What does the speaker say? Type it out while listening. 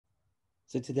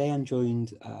So today I'm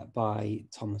joined by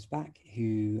Thomas Back,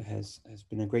 who has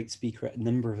been a great speaker at a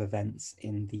number of events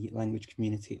in the language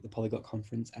community at the Polyglot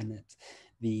Conference and at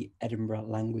the Edinburgh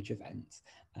Language event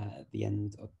at the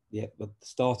end of the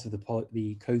start of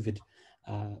the COVID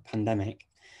pandemic.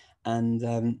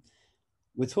 And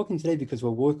we're talking today because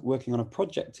we're working on a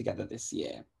project together this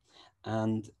year.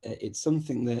 And it's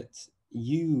something that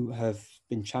you have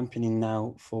been championing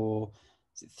now for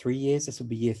 3 years. This will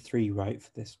be year 3, right,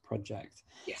 for this project.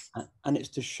 Yes. And it's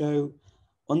to show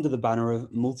under the banner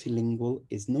of multilingual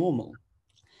is normal.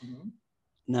 Mm-hmm.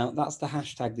 Now, that's the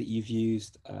hashtag that you've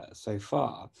used so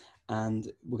far. And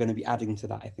we're going to be adding to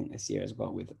that, I think, this year as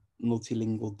well with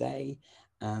Multilingual Day,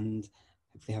 and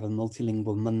hopefully have a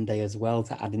Multilingual Monday as well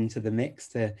to add into the mix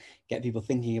to get people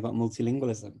thinking about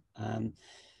multilingualism.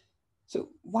 So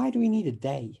why do we need a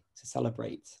day to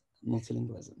celebrate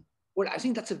multilingualism? Well, I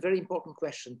think that's a very important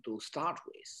question to start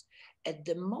with. At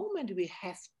the moment, we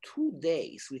have 2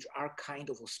 days, which are kind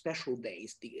of special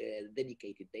days,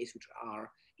 dedicated days, which are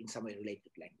in some way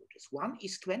related to languages. One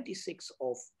is 26th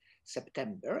of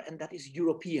September, and that is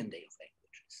European Day of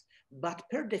Languages. But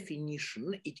per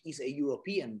definition, it is a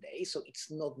European day, so it's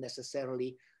not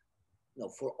necessarily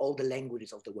for all the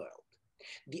languages of the world.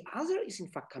 The other is in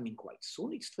fact coming quite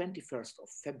soon. It's 21st of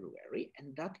February,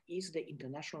 and that is the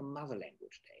International Mother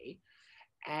Language Day.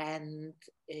 And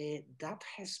that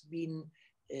has been,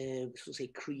 so say,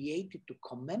 created to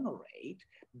commemorate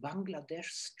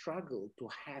Bangladesh's struggle to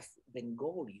have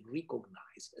Bengali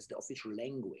recognized as the official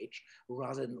language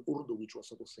rather than Urdu, which was,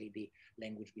 so to say, the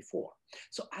language before.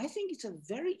 So I think it's a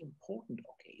very important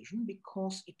occasion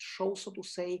because it shows, so to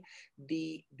say,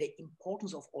 the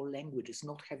importance of all languages,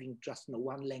 not having just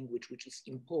one language which is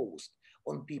imposed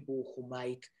on people who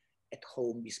might at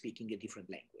home be speaking a different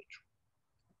language.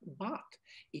 But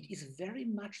it is very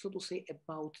much, so to say,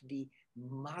 about the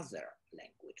mother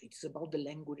language. It's about the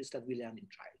languages that we learn in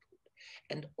childhood.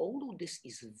 And although this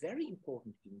is very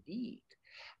important indeed,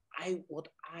 what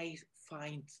I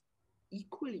find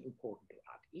equally important to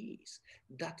add is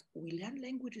that we learn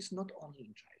languages not only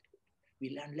in childhood.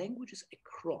 We learn languages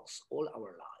across all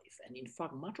our life. And in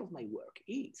fact, much of my work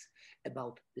is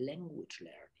about language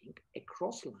learning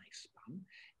across lifespan.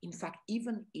 In fact,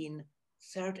 even in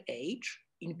third age,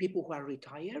 in people who are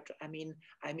retired. I mean,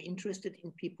 I'm interested in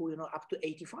people, up to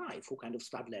 85 who kind of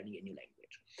start learning a new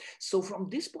language. So from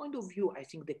this point of view, I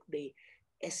think that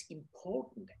as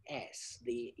important as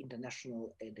the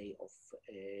International Day of,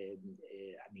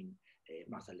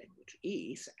 Mother Language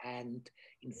is, and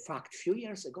in fact, a few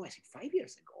years ago, I think 5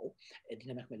 years ago,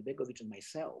 Dina Mehmetbegovic and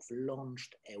myself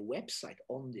launched a website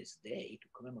on this day to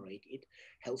commemorate it,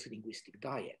 Healthy Linguistic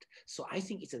Diet. So I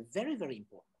think it's a very, very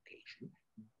important occasion,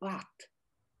 but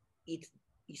it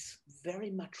is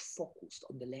very much focused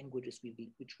on the languages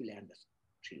which we learn as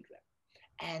children.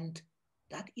 And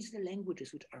that is the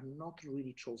languages which are not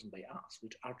really chosen by us,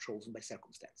 which are chosen by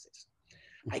circumstances.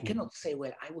 I cannot say,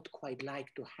 well, I would quite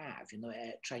like to have,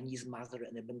 a Chinese mother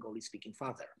and a Bengali speaking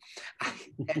father.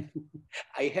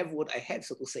 I have what I have,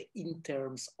 so to say, in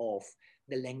terms of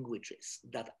the languages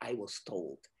that I was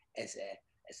told as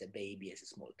a baby, as a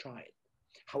small child.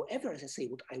 However, as I say,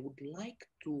 what I would like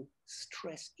to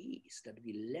stress is that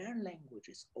we learn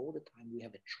languages all the time. We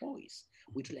have a choice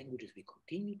which languages we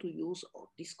continue to use or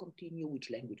discontinue, which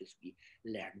languages we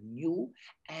learn new,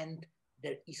 and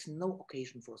there is no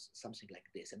occasion for something like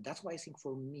this. And that's why I think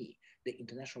for me, the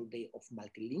International Day of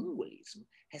Multilingualism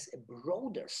has a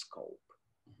broader scope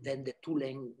than the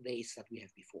 2 days that we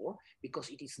have before, because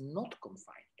it is not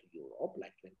confined to Europe,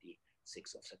 like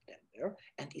 26th of September,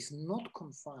 and is not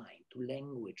confined to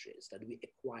languages that we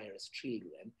acquire as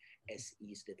children, as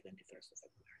is the 21st of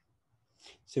February.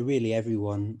 So really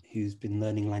everyone who's been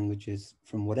learning languages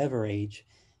from whatever age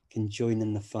can join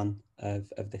in the fun of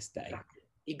this day.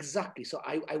 Exactly. So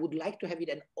I would like to have it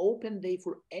an open day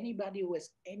for anybody who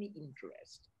has any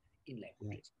interest in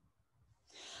languages.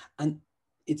 Yeah. And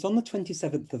it's on the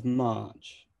 27th of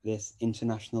March, this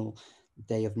International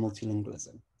Day of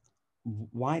Multilingualism.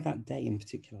 Why that day in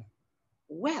particular?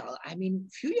 Well, I mean,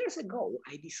 a few years ago,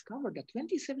 I discovered that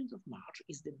 27th of March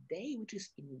is the day which is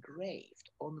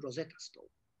engraved on Rosetta Stone,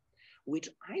 which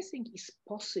I think is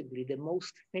possibly the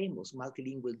most famous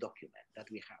multilingual document that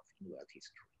we have in world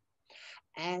history.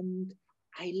 And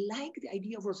I like the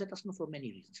idea of Rosetta Stone for many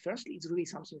reasons. Firstly, it's really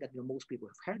something that most people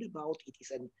have heard about. It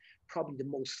is probably the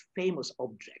most famous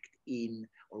object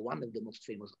or one of the most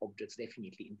famous objects,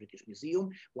 definitely in British Museum,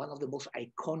 one of the most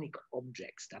iconic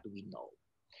objects that we know.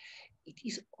 It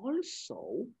is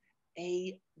also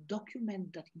a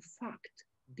document that, in fact,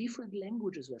 different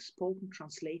languages were spoken,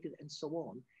 translated, and so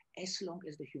on, as long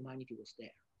as the humanity was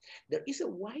there. There is a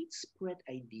widespread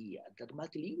idea that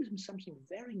multilingualism is something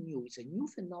very new. It's a new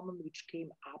phenomenon which came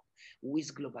up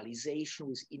with globalization,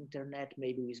 with internet,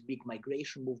 maybe with big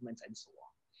migration movements and so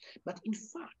on. But in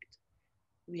fact,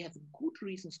 we have good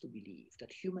reasons to believe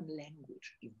that human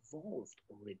language evolved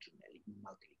originally in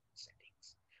multilingual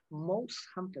settings. Most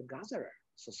hunter-gatherer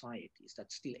societies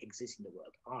that still exist in the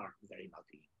world are very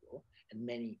multilingual, and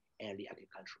many early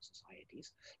agricultural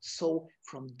societies. So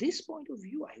from this point of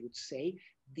view, I would say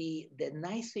the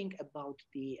nice thing about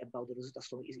the Rosetta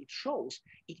Stone is it shows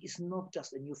it is not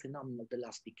just a new phenomenon of the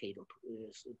last decade or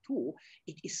two.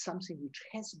 It is something which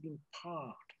has been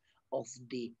part of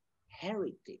the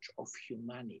heritage of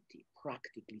humanity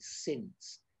practically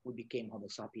since we became Homo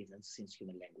sapiens and since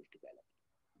human language developed.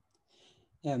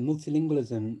 Yeah,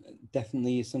 multilingualism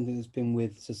definitely is something that's been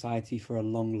with society for a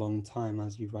long, long time,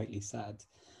 as you rightly said.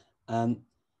 But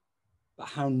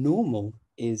how normal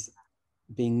is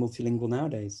being multilingual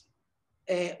nowadays?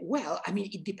 Well, I mean,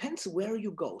 it depends where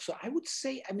you go. So I would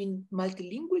say, I mean,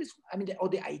 multilingualism, I mean, or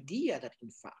the idea that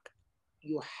in fact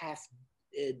you have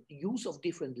use of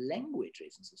different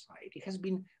languages in society has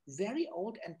been very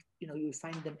old, and you will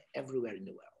find them everywhere in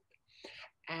the world.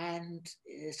 And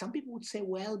some people would say,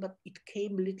 well, but it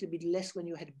came a little bit less when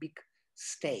you had big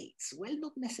states. Well,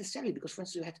 not necessarily, because for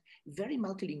instance, you had very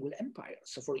multilingual empires.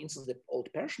 So for instance, the old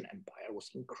Persian Empire was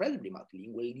incredibly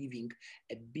multilingual, leaving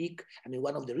a big, I mean,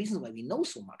 one of the reasons why we know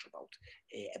so much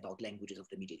about languages of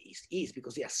the Middle East is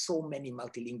because there are so many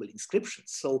multilingual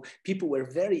inscriptions. So people were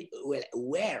very well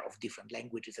aware of different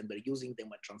languages and were using them,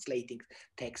 were translating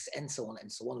texts and so on,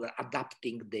 were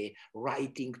adapting the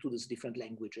writing to these different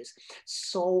languages.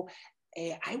 So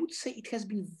I would say it has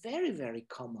been very, very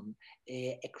common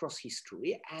across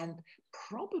history, and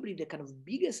probably the kind of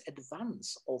biggest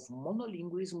advance of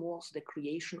monolingualism was the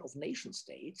creation of nation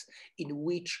states in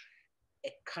which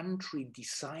a country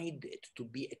decided to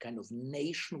be a kind of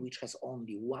nation which has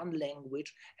only one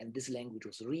language, and this language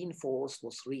was reinforced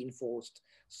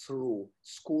through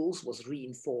schools, was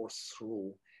reinforced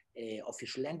through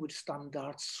official language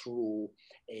standards, through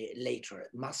later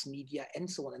mass media, and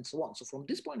so on and so on. So from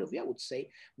this point of view, I would say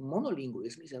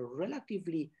monolingualism is a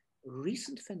relatively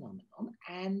recent phenomenon,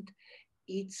 and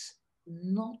it's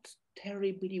not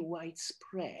terribly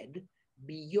widespread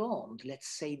beyond,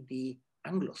 let's say, the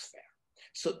Anglosphere.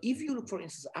 So if you look, for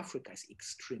instance, Africa is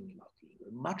extremely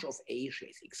multilingual. Much of Asia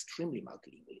is extremely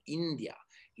multilingual. India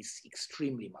is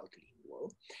extremely multilingual.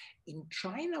 In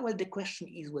China, well, the question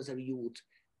is whether you would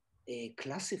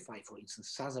classify, for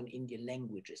instance, Southern Indian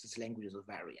languages as languages of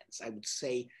variance. I would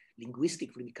say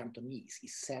linguistically Cantonese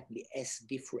is certainly as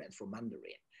different from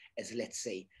Mandarin as, let's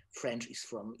say, French is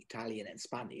from Italian and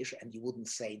Spanish, and you wouldn't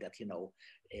say that,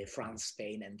 France,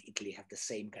 Spain, and Italy have the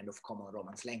same kind of common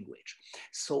Romance language.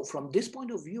 So from this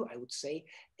point of view, I would say,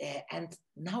 and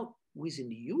now within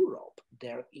Europe,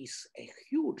 there is a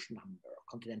huge number,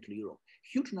 continental Europe,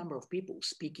 huge number of people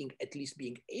speaking, at least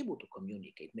being able to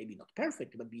communicate, maybe not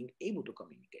perfectly, but being able to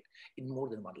communicate in more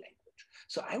than one language.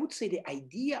 So I would say the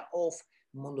idea of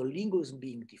monolingualism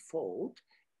being default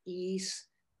is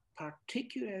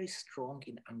particularly strong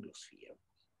in Anglosphere.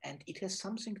 And it has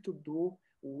something to do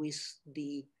with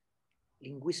the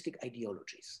linguistic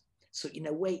ideologies. So in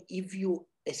a way, if you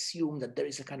assume that there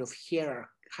is a kind of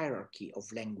hierarchy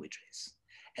of languages,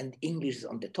 and English is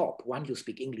on the top. Once you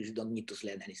speak English, you don't need to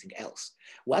learn anything else.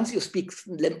 Once you speak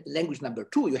language number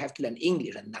 2, you have to learn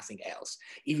English and nothing else.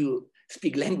 If you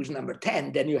speak language number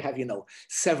 10, then you have,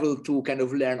 several to kind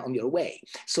of learn on your way.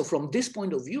 So from this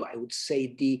point of view, I would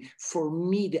say for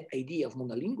me, the idea of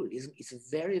monolingualism is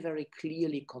very, very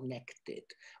clearly connected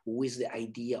with the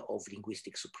idea of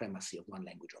linguistic supremacy of one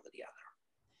language over the other.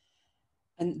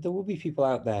 And there will be people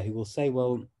out there who will say,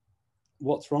 well,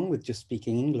 what's wrong with just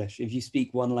speaking English? If you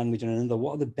speak one language and another,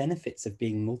 what are the benefits of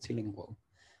being multilingual?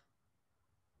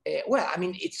 Well, I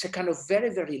mean, it's a kind of very,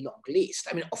 very long list.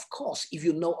 I mean, of course, if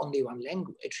you know only one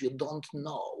language, you don't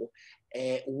know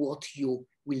what you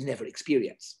will never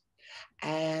experience.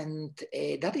 And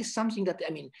that is something that,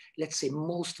 I mean, let's say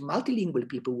most multilingual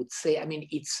people would say, I mean,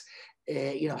 it's,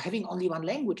 having only one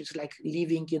language is like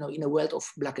living, in a world of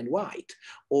black and white,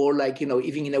 or like,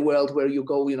 even in a world where you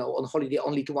go, on holiday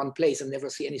only to one place and never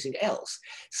see anything else.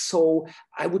 So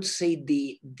I would say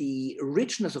the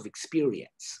richness of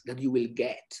experience that you will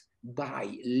get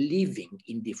by living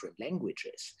in different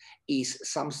languages is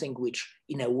something which,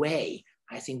 in a way,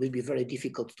 I think will be very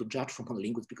difficult to judge from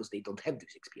monolinguals because they don't have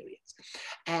this experience.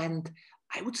 And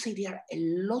I would say there are a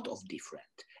lot of different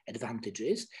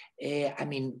advantages. I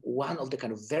mean, one of the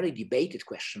kind of very debated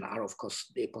questions are, of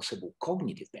course, the possible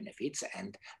cognitive benefits,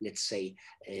 and let's say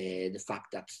the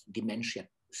fact that dementia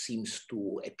seems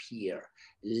to appear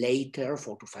later,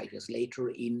 4 to 5 years later,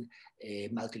 in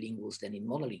multilinguals than in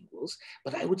monolinguals.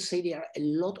 But I would say there are a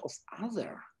lot of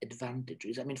other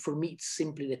advantages. I mean, for me, it's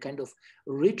simply the kind of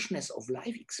richness of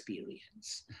life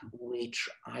experience, which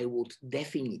I would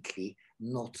definitely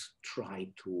not try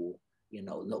to,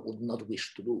 would not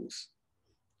wish to lose.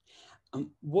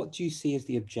 What do you see as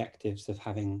the objectives of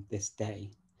having this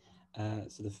day,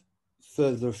 sort of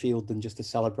further afield than just a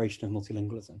celebration of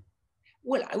multilingualism?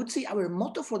 Well, I would say our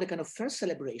motto for the kind of first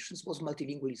celebrations was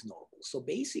multilingual is normal. So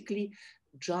basically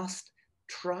just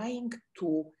trying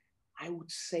to, I would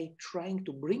say, trying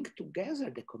to bring together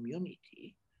the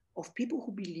community of people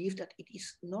who believe that it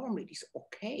is normal, it is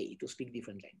okay to speak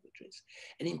different languages.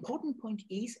 An important point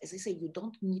is, as I say, you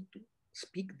don't need to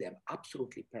speak them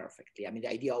absolutely perfectly. I mean,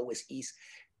 the idea always is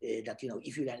that,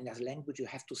 if you learn another language, you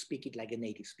have to speak it like a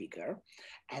native speaker.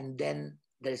 And then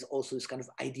there's also this kind of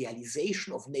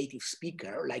idealization of native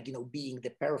speaker, like, being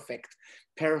the perfect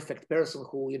person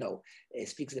who,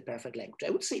 speaks the perfect language.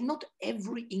 I would say not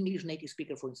every English native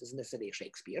speaker, for instance, is necessarily a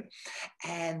Shakespeare,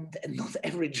 and not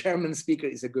every German speaker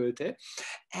is a Goethe.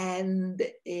 And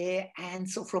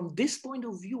so from this point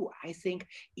of view, I think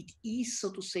it is,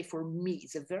 so to say, for me,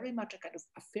 it's a very much a kind of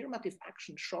affirmative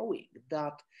action showing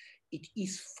that it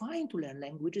is fine to learn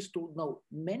languages, to know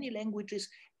many languages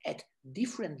at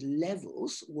different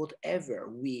levels, whatever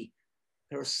we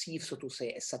perceive, so to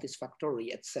say, as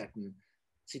satisfactory at certain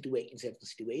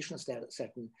situations,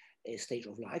 certain stage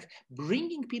of life,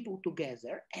 bringing people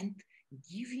together and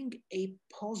giving a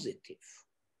positive,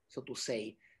 so to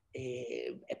say,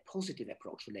 a positive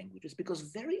approach to languages, because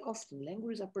very often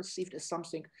languages are perceived as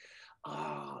something,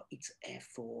 it's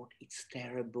effort, it's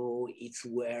terrible, it's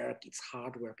work, it's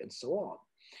hard work, and so on.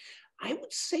 I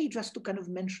would say, just to kind of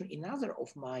mention another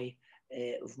of my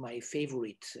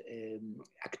favorite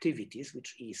activities,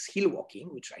 which is hill walking,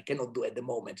 which I cannot do at the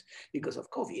moment because of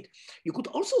COVID. You could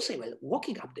also say, well,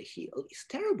 walking up the hill is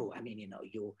terrible. I mean,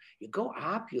 you go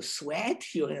up, you sweat,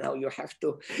 you have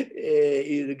to,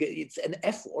 it's an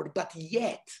effort, but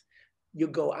yet you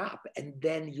go up and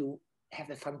then you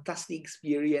have a fantastic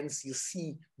experience, you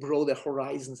see broader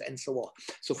horizons and so on.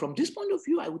 So from this point of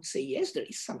view, I would say, yes, there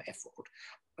is some effort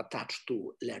attached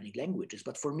to learning languages,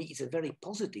 but for me, it's a very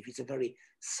positive, it's a very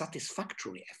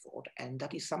satisfactory effort. And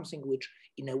that is something which,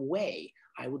 in a way,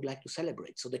 I would like to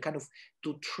celebrate. So the kind of,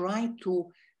 to try to,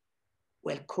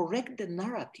 well, correct the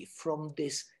narrative from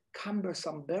this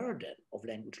cumbersome burden of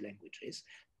languages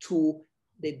to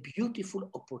the beautiful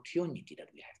opportunity that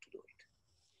we have to do it.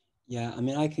 Yeah, I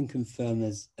mean, I can confirm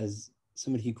as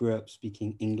somebody who grew up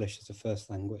speaking English as a first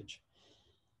language,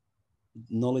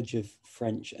 knowledge of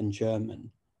French and German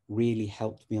really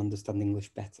helped me understand English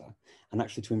better and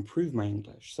actually to improve my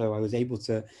English. So I was able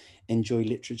to enjoy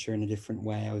literature in a different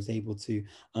way. I was able to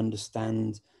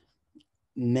understand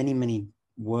many, many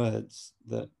words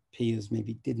that peers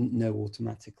maybe didn't know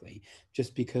automatically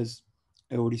just because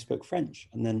I already spoke French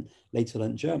and then later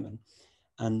learned German.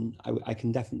 And I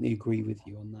can definitely agree with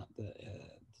you on that,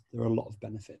 there are a lot of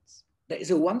benefits. There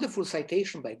is a wonderful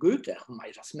citation by Goethe, whom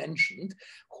I just mentioned,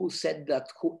 who said that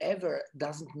whoever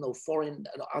doesn't know foreign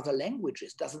other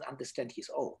languages doesn't understand his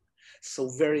own. So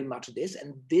very much this,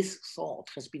 and this thought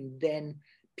has been then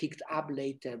picked up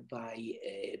later by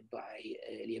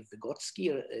Lev Vygotsky,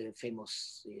 a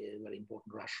famous, very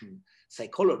important Russian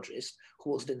psychologist,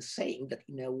 who was then saying that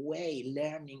in a way,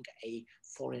 learning a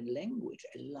foreign language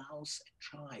allows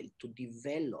a child to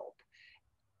develop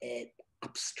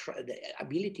the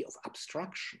ability of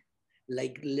abstraction,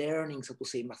 like learning, so to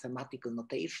say, mathematical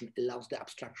notation allows the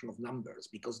abstraction of numbers,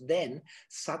 because then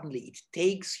suddenly it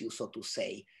takes you, so to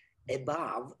say,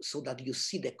 above, so that you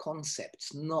see the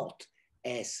concepts not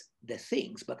as the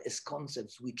things, but as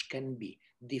concepts which can be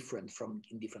different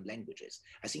in different languages.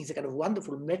 I think it's a kind of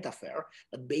wonderful metaphor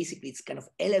that basically it's kind of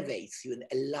elevates you and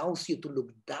allows you to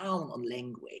look down on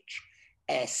language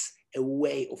as a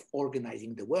way of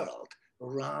organizing the world,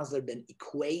 rather than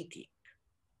equating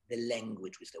the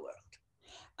language with the world.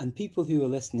 And people who are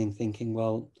listening thinking,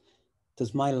 well,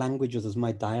 does my language or does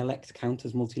my dialect count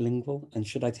as multilingual? And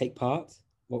should I take part?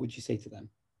 What would you say to them?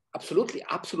 Absolutely,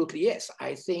 absolutely, yes.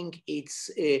 I think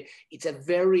it's a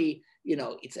very,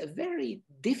 it's a very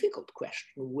difficult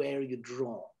question where you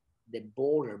draw the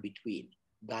border between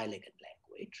dialect and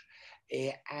language.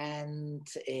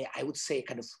 I would say a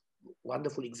kind of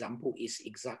wonderful example is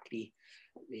exactly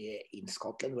in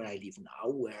Scotland, where I live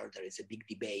now, where there is a big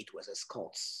debate whether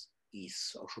Scots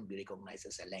is or should be recognized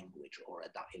as a language or a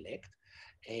dialect.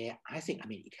 I think, I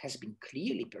mean, it has been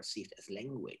clearly perceived as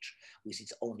language with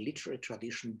its own literary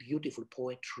tradition, beautiful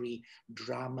poetry,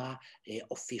 drama,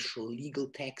 official legal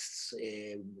texts,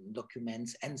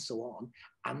 documents, and so on,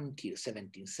 until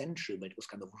 17th century, when it was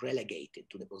kind of relegated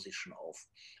to the position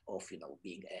of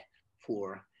being a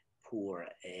poor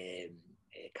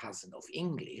cousin of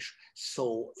English.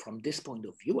 So from this point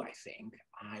of view, I think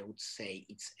I would say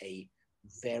it's a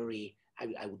very,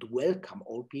 I would welcome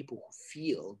all people who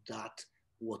feel that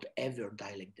whatever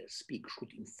dialect they speak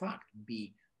should in fact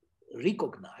be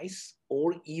recognized,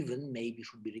 or even maybe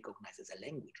should be recognized as a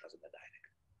language rather than a dialect.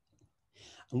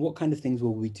 And what kind of things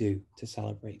will we do to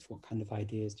celebrate? What kind of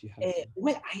ideas do you have?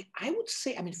 Well, I would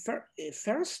say, I mean,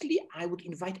 firstly, I would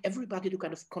invite everybody to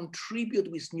kind of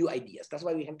contribute with new ideas. That's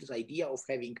why we have this idea of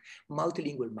having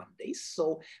multilingual Mondays.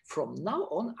 So from now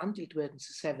on until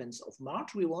 27th of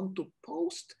March, we want to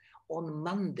post on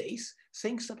Mondays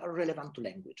things that are relevant to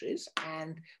languages,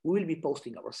 and we will be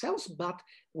posting ourselves, but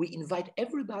we invite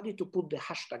everybody to put the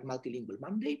hashtag multilingual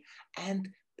Monday and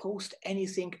post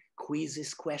anything,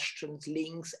 quizzes, questions,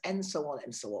 links, and so on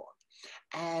and so on.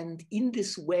 And in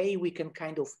this way, we can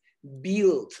kind of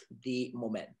build the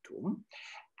momentum.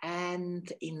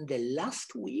 And in the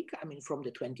last week, I mean, from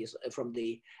the 20th,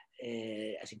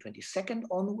 I think 22nd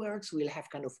onwards, we'll have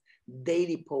kind of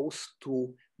daily posts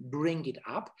to bring it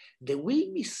up. There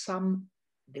will be some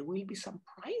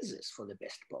prizes for the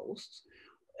best posts,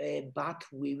 but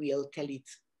we will tell it,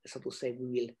 so to say, we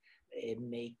will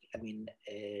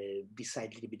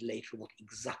decide a little bit later what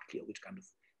exactly, or which kind of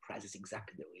prizes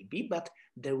exactly there will be, but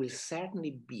there will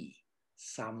certainly be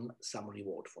some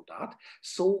reward for that.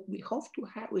 So we hope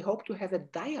to have a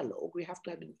dialogue, we have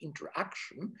to have an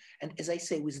interaction, and as I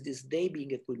say, with this day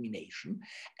being a culmination,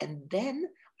 and then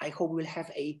I hope we'll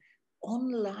have a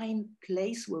online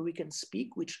place where we can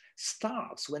speak, which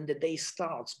starts when the day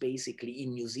starts basically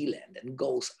in New Zealand and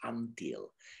goes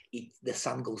until the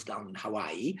sun goes down in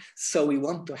Hawaii. So we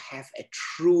want to have a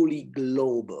truly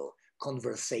global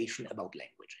conversation about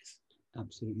languages.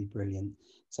 Absolutely brilliant.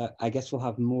 So I guess we'll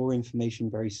have more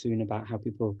information very soon about how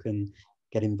people can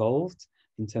get involved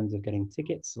in terms of getting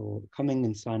tickets or coming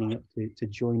and signing up to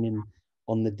join in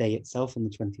on the day itself on the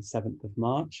 27th of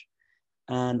March.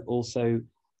 And also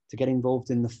to get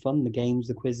involved in the fun, the games,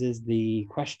 the quizzes, the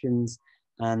questions,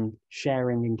 and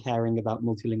sharing and caring about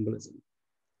multilingualism.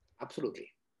 Absolutely.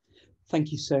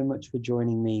 Thank you so much for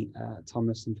joining me,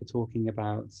 Thomas, and for talking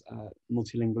about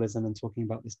multilingualism and talking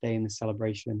about this day and this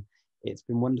celebration. It's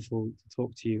been wonderful to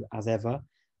talk to you as ever,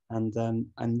 and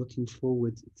I'm looking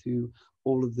forward to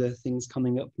all of the things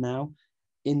coming up now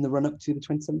in the run-up to the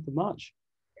 27th of March.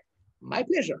 My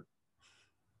pleasure.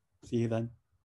 See you then.